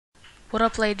What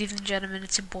up, ladies and gentlemen,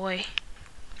 it's your boy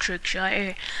Trickshot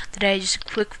here. Today just a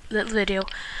quick little video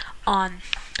on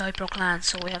the iPROclan.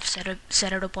 So we have set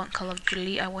it up on Call of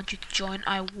Duty. I want you to join.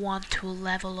 I want to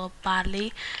level up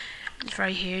badly. It's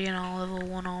right here, you know, level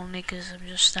 1 only because I'm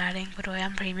just starting, but I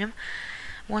am premium.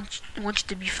 Want you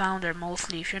to be founder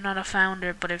mostly. If you're not a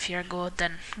founder, but if you're good,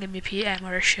 then give me a PM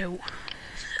or a shout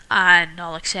and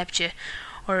I'll accept you.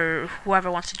 Or whoever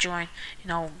wants to join, you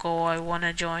know, go, I want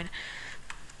to join.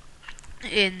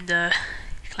 In the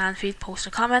clan feed, post a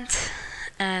comment,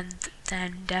 and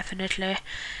then definitely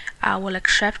I will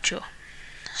accept you.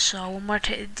 So one more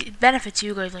it benefits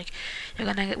you guys. Like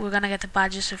we're gonna get the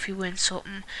badges if you win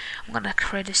something. I'm gonna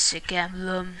create a sick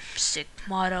emblem, sick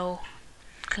motto,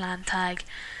 clan tag.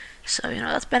 So you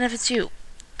know that benefits you.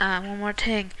 One more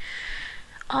thing,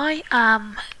 I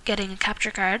am getting a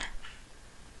capture card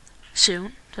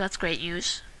soon, so that's great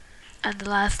news. And the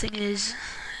last thing is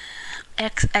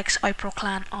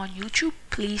iPROclan on YouTube.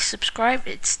 Please subscribe.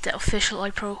 It's the official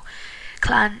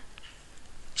iPROclan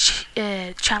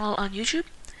channel on YouTube.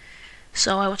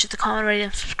 So I want you to comment, rate,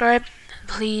 and subscribe.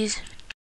 Please